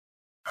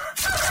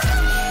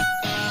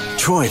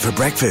Troy for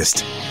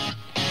breakfast.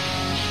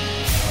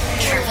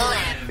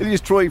 It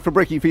is Troy for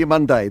brekkie for your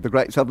Monday, the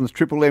Great Southern's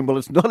Triple M. Well,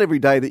 it's not every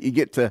day that you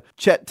get to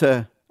chat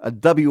to a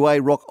WA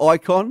rock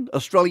icon,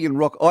 Australian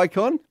rock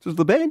icon. Does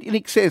the band In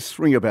Excess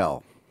ring a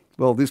bell?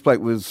 Well, this bloke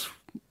was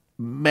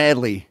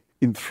madly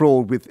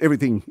enthralled with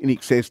everything In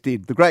Excess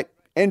did. The great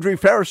Andrew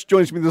Farriss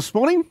joins me this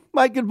morning.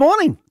 Mate, good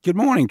morning. Good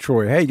morning,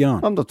 Troy. How you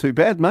going? I'm not too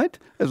bad, mate.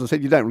 As I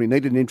said, you don't really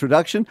need an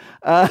introduction.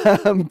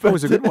 That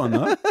was a good one,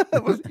 though.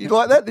 You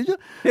like that, did you?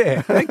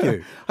 Yeah, thank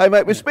you. Hey,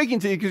 mate, we're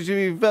speaking to you because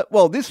you've,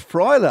 this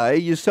Friday,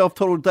 your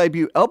self-titled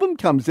debut album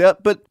comes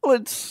out, but, well,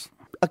 it's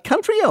a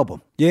country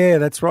album. Yeah,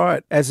 that's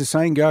right. As the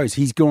saying goes,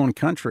 he's gone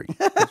country.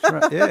 That's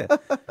right, yeah.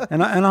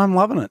 And I'm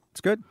loving it.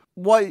 It's good.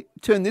 Why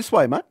turn this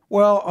way, mate?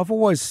 Well, I've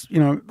always,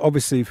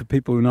 obviously for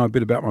people who know a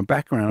bit about my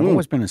background, I've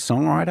always been a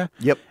songwriter.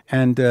 Yep.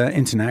 And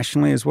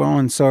internationally as well.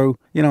 And so,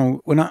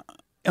 when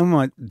in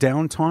my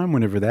downtime,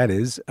 whenever that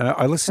is,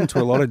 I listen to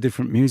a lot of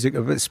different music,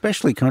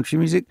 especially country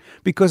music,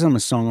 because I'm a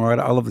songwriter.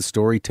 I love the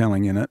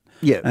storytelling in it.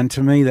 Yeah. And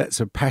to me, that's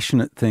a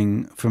passionate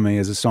thing for me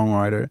as a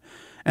songwriter.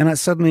 And it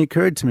suddenly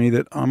occurred to me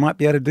that I might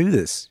be able to do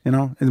this,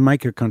 and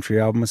make a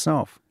country album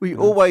myself. Were you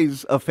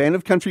always a fan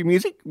of country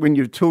music when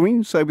you're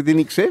touring, say, with In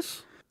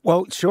Excess?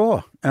 Well,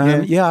 sure.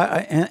 And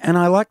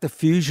I like the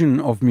fusion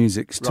of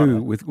musics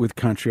too with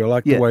country. I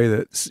like the way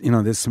that,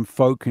 there's some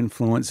folk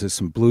influence, there's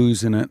some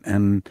blues in it,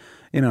 and,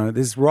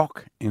 there's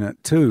rock in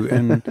it too.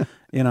 And,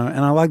 and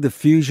I like the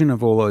fusion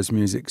of all those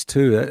musics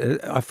too.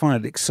 I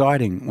find it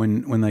exciting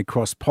when they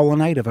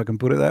cross-pollinate, if I can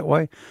put it that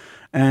way.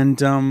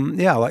 And,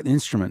 I like the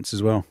instruments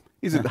as well.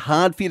 Is it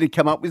hard for you to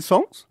come up with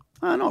songs?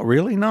 Not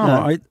really,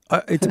 no.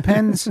 It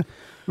depends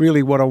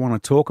really what I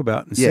want to talk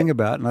about and sing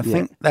about. And I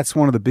think that's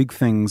one of the big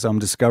things I'm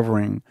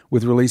discovering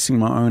with releasing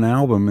my own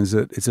album is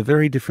that it's a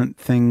very different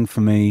thing for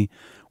me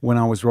when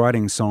I was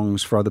writing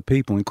songs for other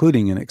people,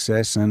 including In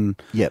Excess.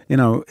 And,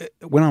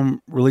 when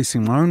I'm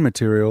releasing my own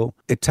material,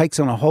 it takes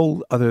on a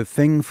whole other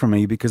thing for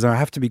me because I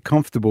have to be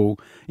comfortable,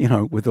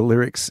 with the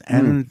lyrics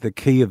and the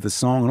key of the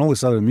song and all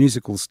this other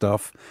musical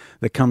stuff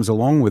that comes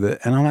along with it.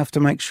 And I have to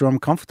make sure I'm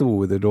comfortable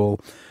with it all.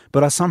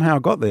 But I somehow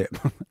got there.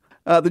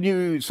 The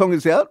new song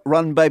is out,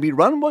 Run Baby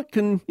Run. What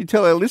can you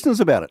tell our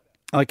listeners about it?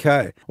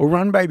 Okay. Well,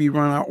 Run Baby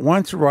Run, I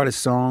wanted to write a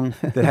song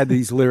that had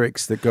these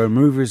lyrics that go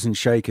movers and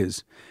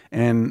shakers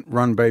and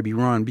Run Baby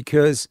Run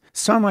because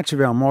so much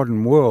of our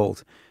modern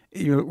world,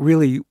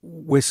 really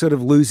we're sort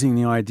of losing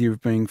the idea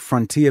of being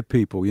frontier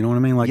people, you know what I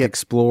mean? Like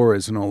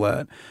explorers and all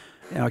that.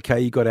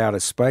 Okay, you got outer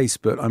space,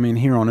 but I mean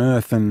here on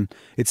Earth, and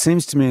it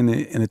seems to me in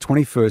the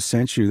 21st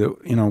century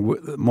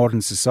that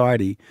modern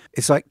society,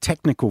 it's like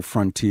technical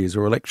frontiers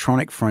or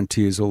electronic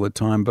frontiers all the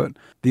time. But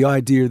the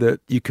idea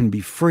that you can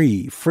be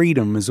free,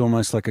 freedom is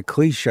almost like a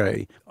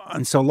cliche,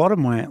 and so a lot of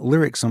my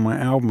lyrics on my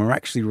album are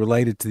actually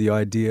related to the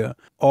idea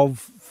of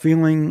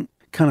feeling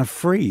kind of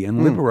free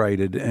and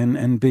liberated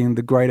and being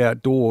the great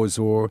outdoors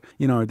or,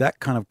 that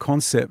kind of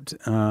concept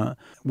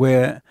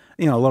where,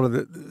 a lot of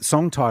the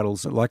song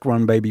titles like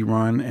Run Baby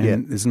Run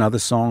and there's another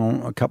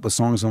song, a couple of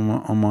songs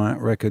on my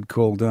record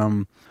called,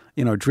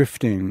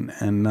 Drifting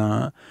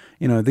and,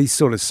 these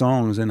sort of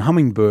songs and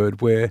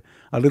Hummingbird where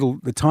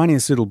the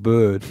tiniest little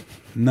bird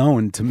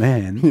known to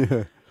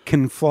man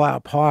can fly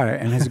up higher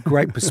and has a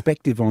great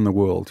perspective on the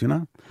world,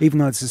 even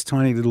though it's this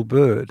tiny little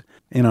bird.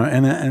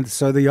 And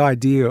so the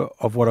idea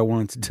of what I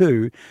wanted to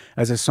do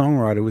as a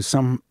songwriter was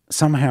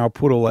somehow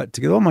put all that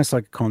together, almost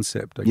like a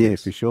concept, I guess. Yeah,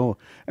 for sure.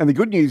 And the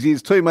good news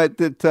is too, mate,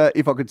 that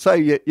if I could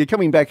say, you're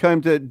coming back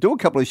home to do a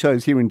couple of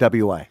shows here in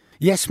WA.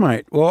 Yes,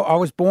 mate. Well, I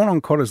was born on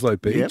Cottesloe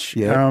Beach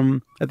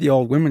at the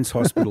old women's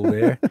hospital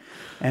there.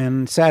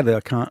 And sadly,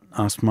 I can't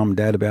ask Mum and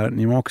Dad about it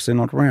anymore because they're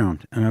not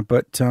around.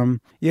 But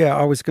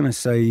I was going to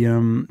say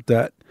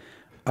that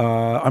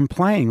I'm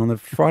playing on the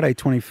Friday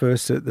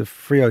 21st at the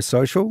Freo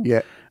Social.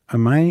 Yeah.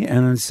 May,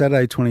 and then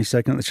Saturday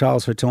 22nd at the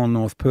Charles Hotel in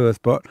North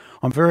Perth. But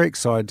I'm very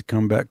excited to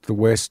come back to the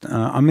West.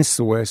 I miss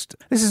the West.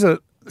 This is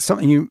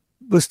something you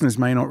listeners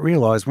may not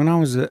realise. When I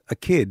was a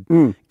kid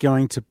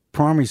going to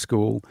primary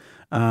school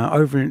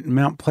over in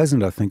Mount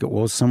Pleasant, I think it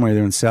was, somewhere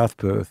there in South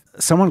Perth,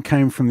 someone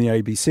came from the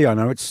ABC. I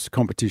know it's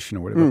competition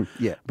or whatever.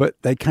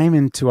 But they came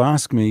in to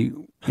ask me,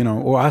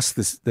 or ask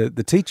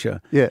the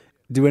teacher,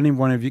 do any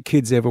one of your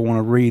kids ever want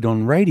to read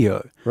on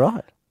radio?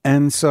 Right.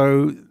 And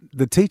so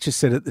the teacher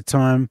said at the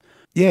time,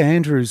 yeah,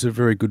 Andrew's a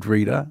very good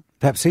reader.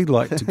 Perhaps he'd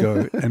like to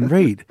go and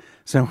read.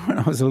 So when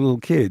I was a little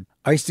kid,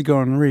 I used to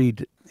go and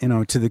read,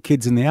 to the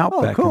kids in the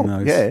outback. Oh, cool.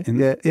 And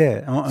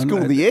those,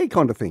 School of the air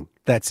kind of thing.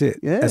 That's it.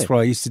 Yeah. That's what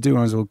I used to do when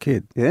I was a little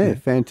kid. Yeah,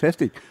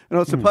 fantastic. And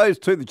I suppose,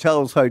 too, the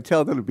Charles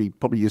Hotel, that would be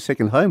probably your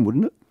second home,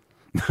 wouldn't it?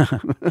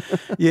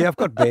 Yeah, I've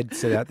got bed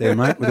set out there,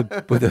 mate,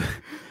 with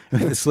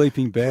a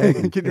sleeping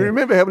bag. Can you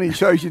remember how many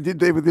shows you did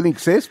there with In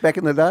Excess back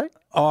in the day?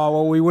 Oh,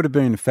 well, we would have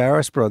been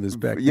Farriss Brothers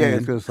back then. Yeah, I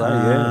was going to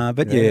say,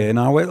 But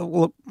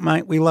look,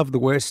 mate, we love the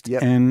West,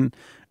 and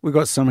we've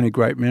got so many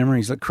great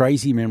memories, like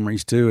crazy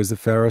memories too, as the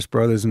Farriss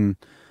Brothers. And,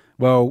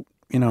 well,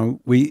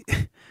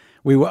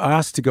 we were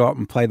asked to go up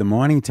and play the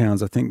mining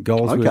towns, I think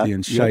Goldsworthy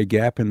and Shea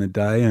Gap in the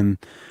day, and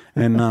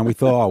And we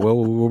thought, oh,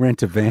 well, we'll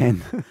rent a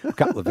van, a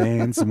couple of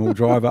vans, and we'll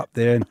drive up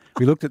there. And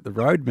we looked at the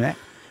road map.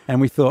 And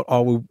we thought,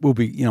 oh, we'll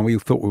be, we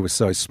thought we were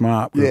so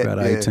smart. We were about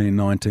 18,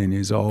 19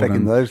 years old. Back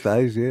in those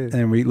days, yeah.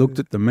 And we looked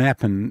at the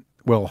map and,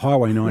 well,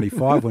 Highway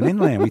 95 went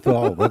inland. We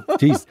thought, oh, well,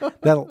 geez,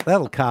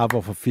 that'll carve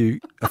off a few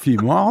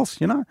miles,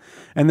 And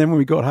then when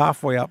we got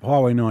halfway up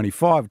Highway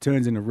 95, it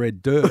turns into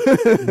red dirt,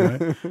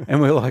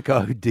 And we're like,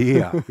 oh,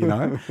 dear,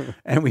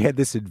 And we had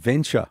this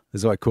adventure,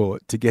 as I call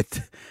it, to get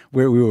to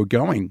where we were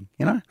going,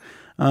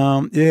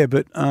 a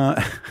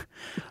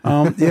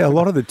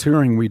lot of the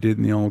touring we did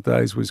in the old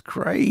days was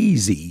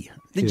crazy.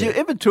 Did you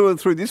ever tour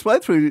through this way,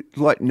 through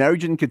like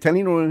Narrogin,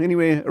 Catanian, or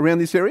anywhere around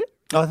this area?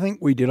 I think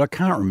we did. I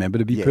can't remember,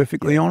 to be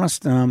perfectly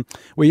honest.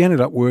 We ended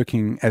up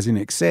working as In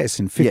Excess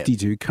in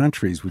 52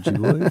 countries, would you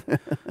believe?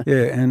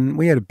 And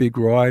we had a big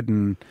ride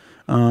and,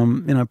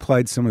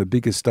 played some of the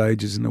biggest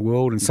stages in the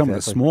world and some of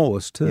the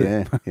smallest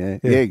too. Yeah,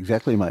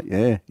 exactly, mate.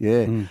 Yeah.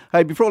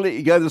 Hey, before I let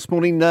you go this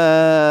morning,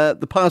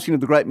 the passing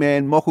of the great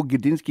man, Michael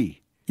Gudinski.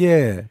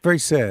 Yeah, very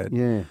sad.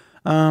 Yeah.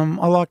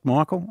 I liked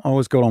Michael. I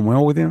always got on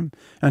well with him,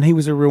 and he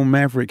was a real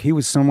maverick. He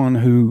was someone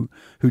who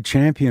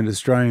championed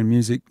Australian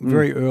music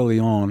very early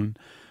on.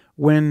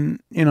 When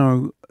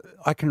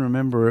I can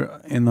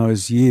remember in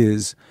those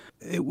years,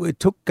 it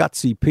took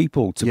gutsy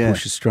people to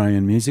push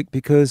Australian music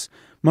because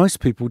most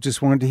people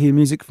just wanted to hear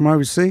music from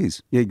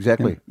overseas. Yeah,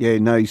 exactly. Yeah,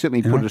 no, he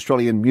certainly put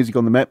Australian music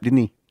on the map, didn't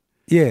he?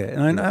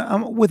 Yeah,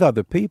 and with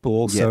other people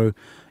also.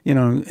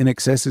 In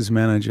Excess's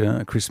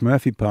manager, Chris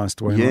Murphy,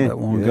 passed away not that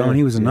long ago, and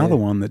he was another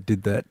one that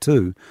did that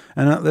too.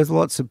 And there's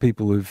lots of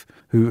people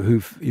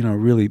who've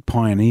really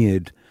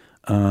pioneered,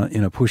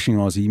 pushing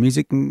Aussie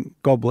music, and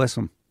God bless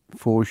them.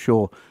 For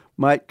sure.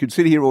 Mate, could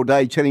sit here all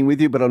day chatting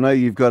with you, but I know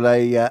you've got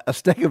a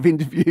stack of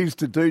interviews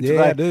to do today.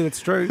 Yeah, I do,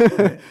 it's true.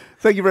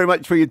 Thank you very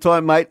much for your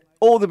time, mate.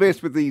 All the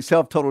best with the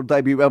self-titled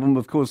debut album.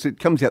 Of course, it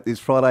comes out this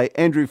Friday.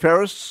 Andrew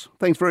Farriss,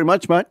 thanks very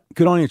much, mate.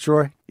 Good on you,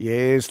 Troy.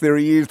 Yes, there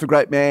he is, the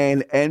great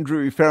man,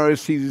 Andrew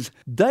Farriss. His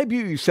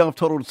debut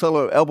self-titled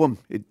solo album.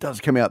 It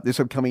does come out this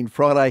upcoming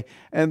Friday.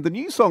 And the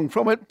new song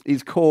from it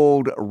is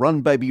called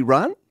Run Baby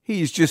Run.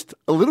 Here's just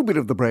a little bit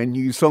of the brand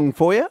new song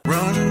for you.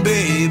 Run,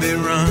 baby,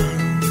 run.